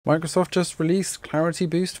Microsoft just released Clarity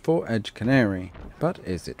Boost for Edge Canary, but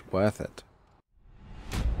is it worth it?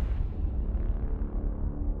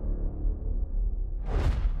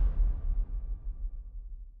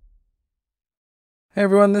 Hey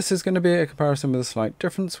everyone, this is going to be a comparison with a slight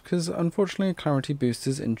difference because unfortunately Clarity Boost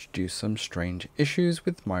has introduced some strange issues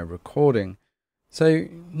with my recording. So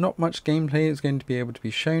not much gameplay is going to be able to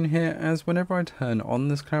be shown here, as whenever I turn on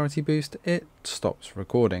this Clarity Boost it stops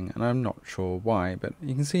recording, and I'm not sure why, but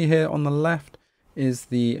you can see here on the left is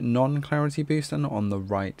the non-Clarity Boost and on the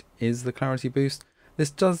right is the Clarity Boost.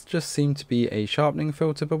 This does just seem to be a sharpening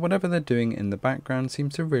filter, but whatever they're doing in the background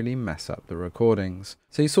seems to really mess up the recordings.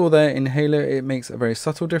 So you saw there in Halo it makes a very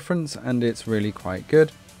subtle difference and it's really quite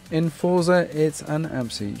good. In Forza it's an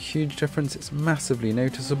absolute huge difference, it's massively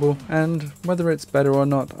noticeable, and whether it's better or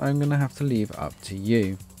not I'm going to have to leave up to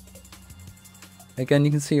you. Again,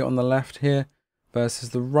 you can see on the left here versus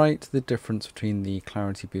the right the difference between the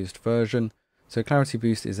Clarity Boost version. So Clarity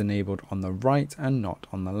Boost is enabled on the right and not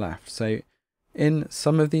on the left. So in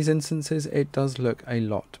some of these instances it does look a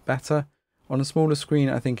lot better. On a smaller screen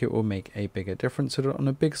I think it will make a bigger difference, so that on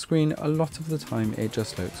a big screen a lot of the time it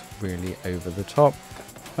just looks really over the top.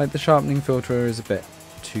 Like the sharpening filter is a bit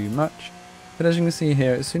too much. But as you can see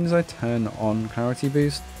here, as soon as I turn on Clarity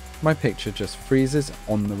Boost, my picture just freezes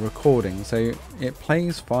on the recording. So it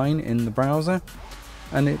plays fine in the browser,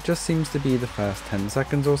 and it just seems to be the first 10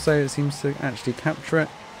 seconds or so it seems to actually capture it,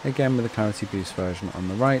 again with the Clarity Boost version on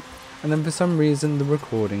the right. And then for some reason the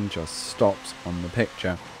recording just stops on the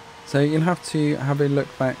picture. So you'll have to have a look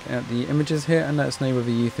back at the images here and let us know whether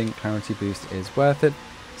you think Clarity Boost is worth it.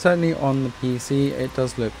 Certainly on the PC it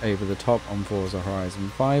does look over the top on Forza Horizon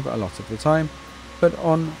 5 a lot of the time, but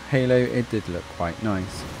on Halo it did look quite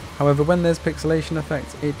nice. However, when there's pixelation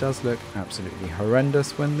effects it does look absolutely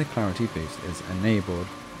horrendous when the Clarity Boost is enabled.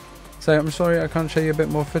 So I'm sorry I can't show you a bit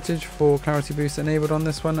more footage for Clarity Boost enabled on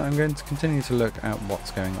this one. I'm going to continue to look at what's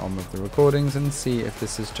going on with the recordings and see if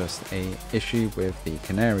this is just an issue with the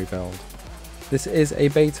Canary build. This is a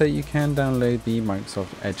beta, you can download the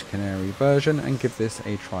Microsoft Edge Canary version and give this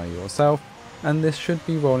a try yourself, and this should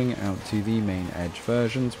be rolling out to the main Edge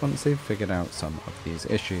versions once they've figured out some of these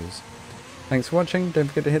issues. Thanks for watching, don't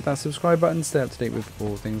forget to hit that subscribe button, stay up to date with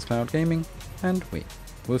all things cloud gaming, and we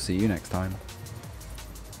will see you next time.